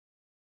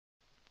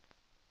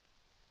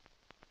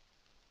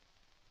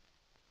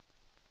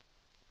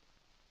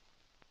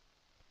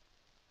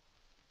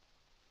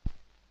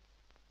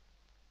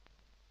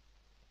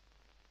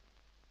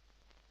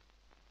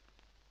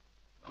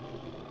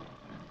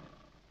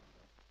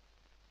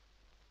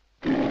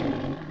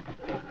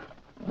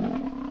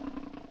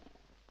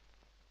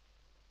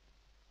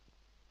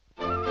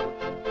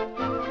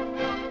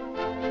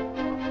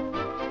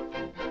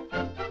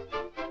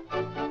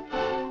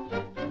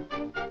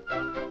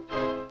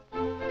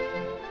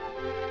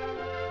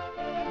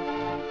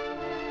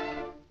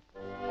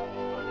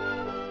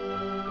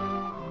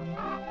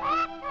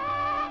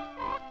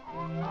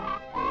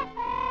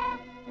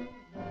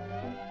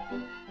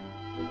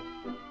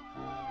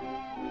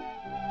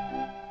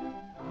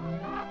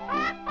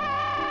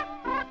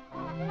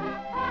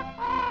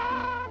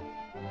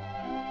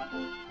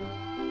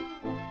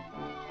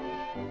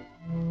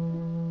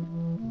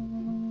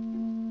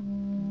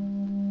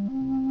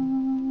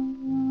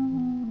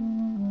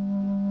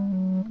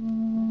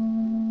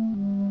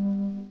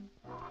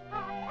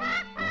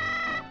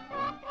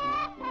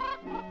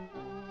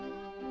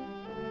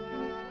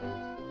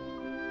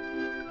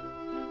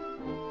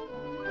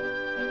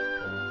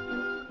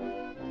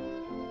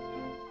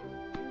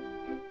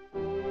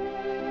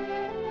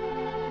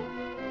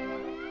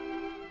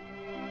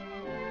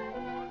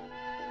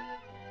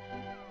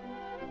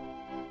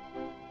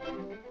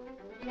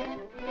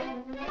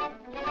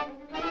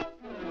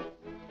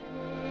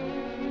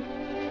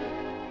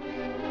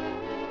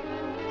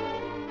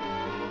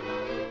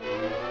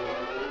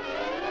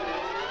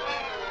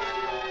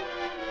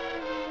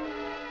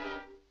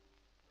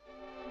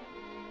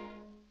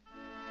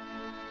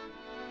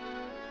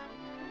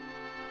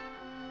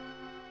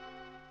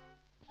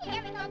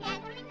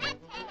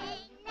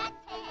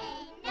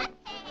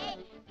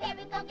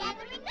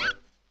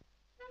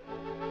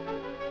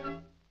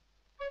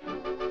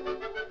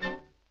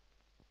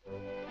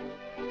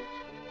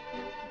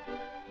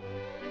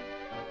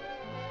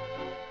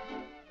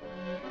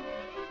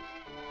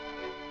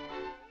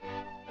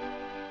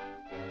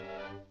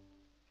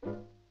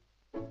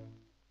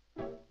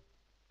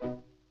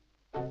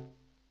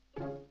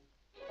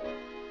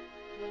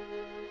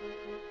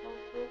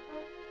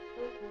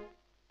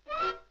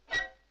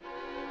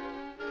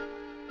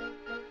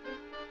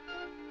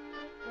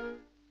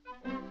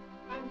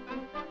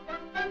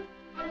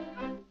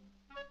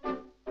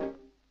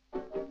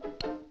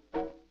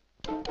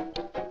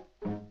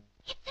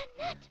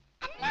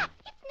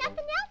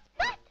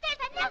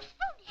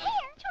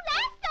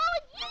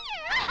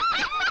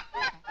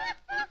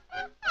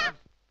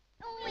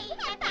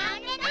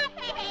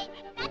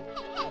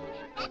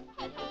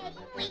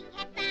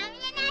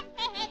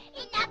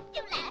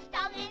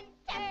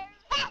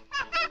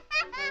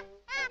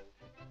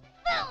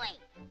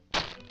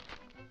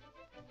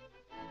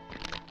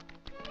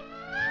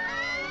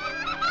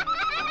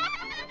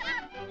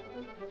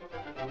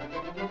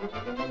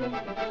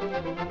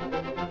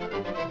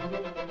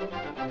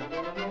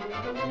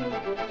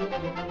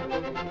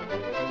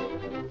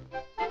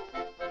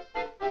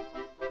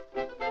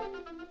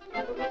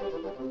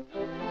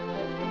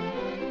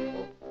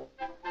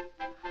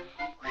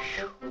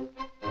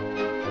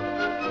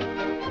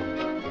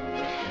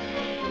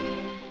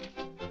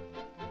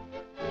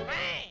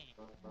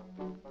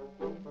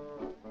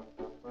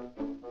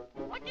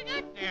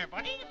There,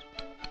 buddies.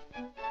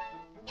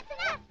 It's a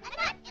nut, a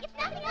nut. It's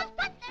nothing else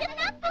but a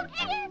nut from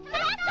here to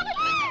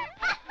here.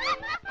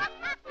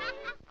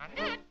 A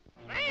nut?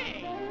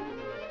 Say,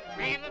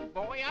 man and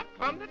boy, I've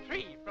climbed the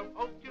tree from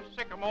oak to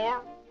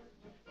sycamore.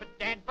 But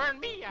dad burn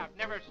me, I've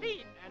never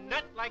seen a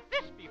nut like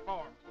this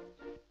before.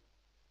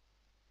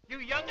 You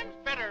young'uns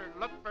better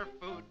look for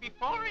food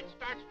before it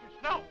starts to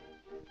snow.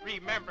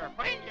 Remember,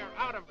 when you're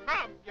out of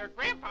grub, your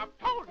grandpa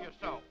told you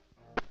so.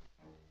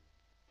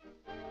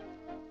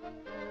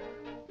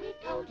 We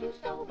told you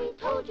so, we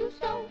told you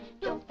so.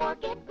 Don't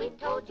forget we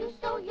told you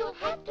so. You'll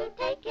have to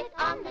take it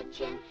on the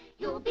chin.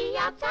 You'll be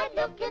outside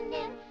looking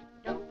in.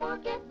 Don't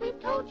forget we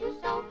told you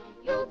so.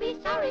 You'll be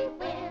sorry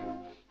when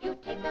you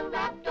take the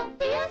rap. Don't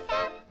be a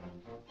sap.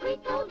 We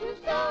told you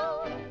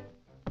so.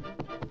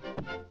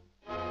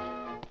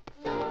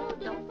 So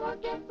don't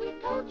forget we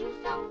told you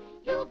so.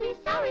 You'll be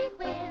sorry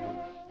when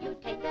you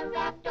take the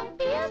rap. Don't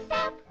be a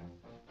sap.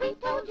 We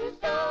told you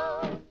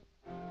so.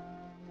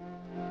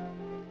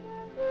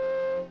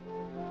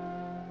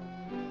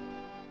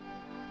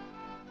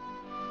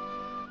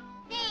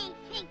 They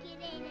think it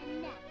ain't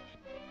a nut.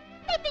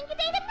 They think it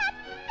ain't a nut.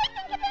 They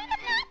think it ain't a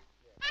nut.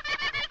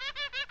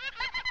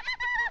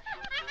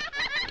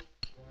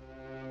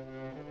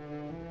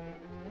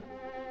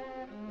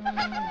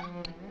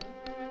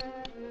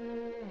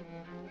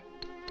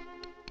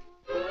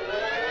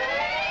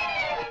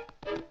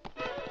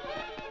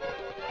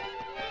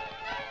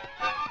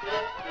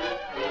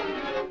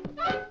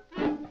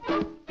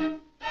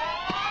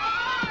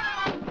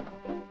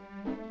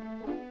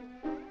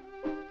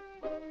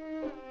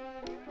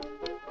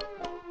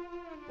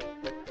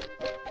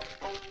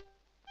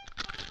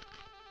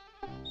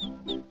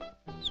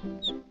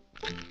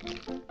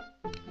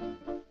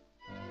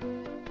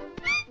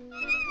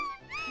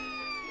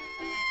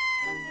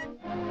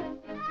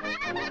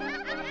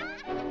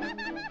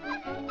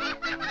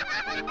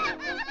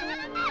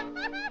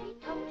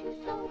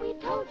 We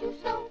told you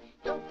so.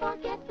 Don't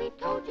forget we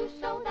told you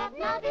so. That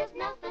nut is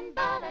nothing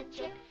but a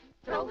chick.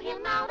 Throw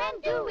him out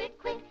and do it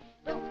quick.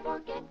 Don't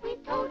forget we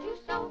told you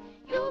so.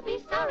 You'll be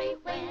sorry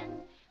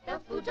when the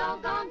food's all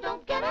gone.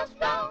 Don't get us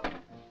wrong.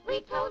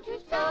 We told you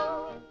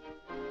so.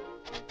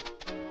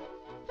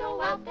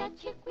 Throw out that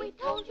chick. We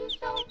told you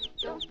so.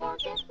 Don't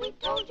forget we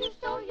told you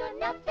so. Your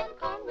nuts and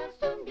corn will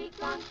soon be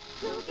gone.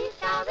 You'll be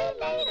sorry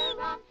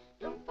later on.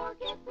 Don't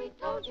forget we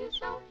told you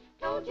so.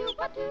 Told you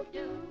what to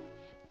do.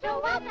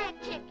 Throw out that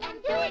chick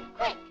and do it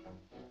quick.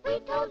 We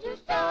told you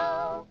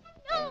so.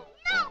 No,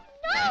 no,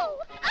 no!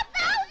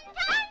 1,000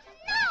 times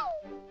no!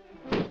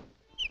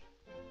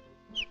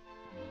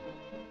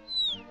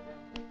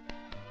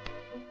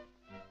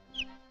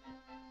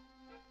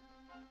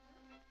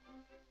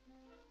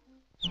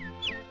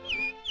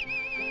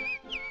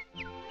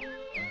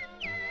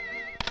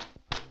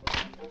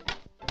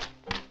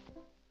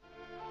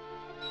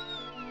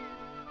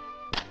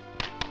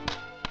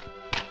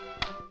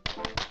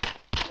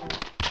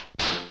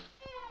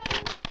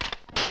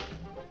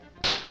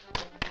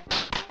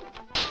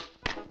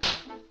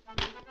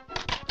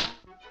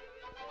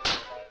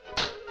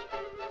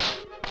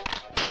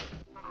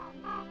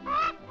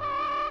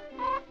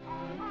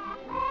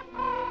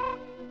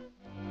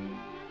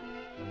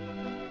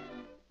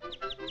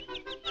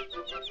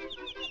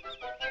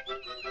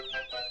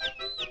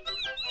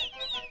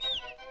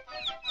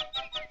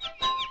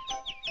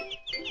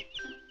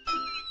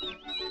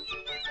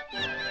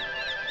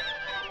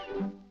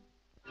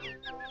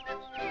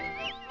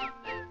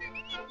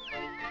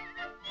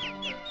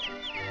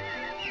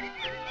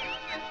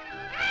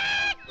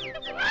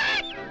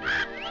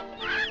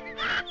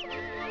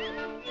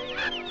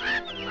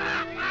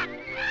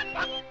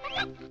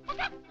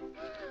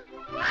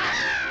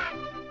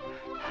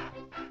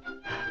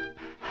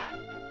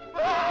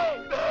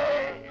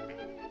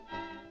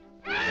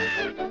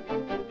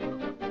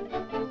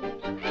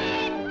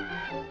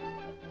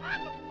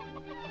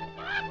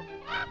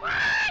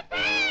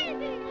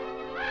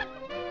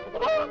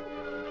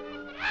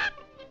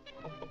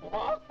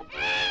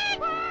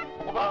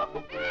 Huh?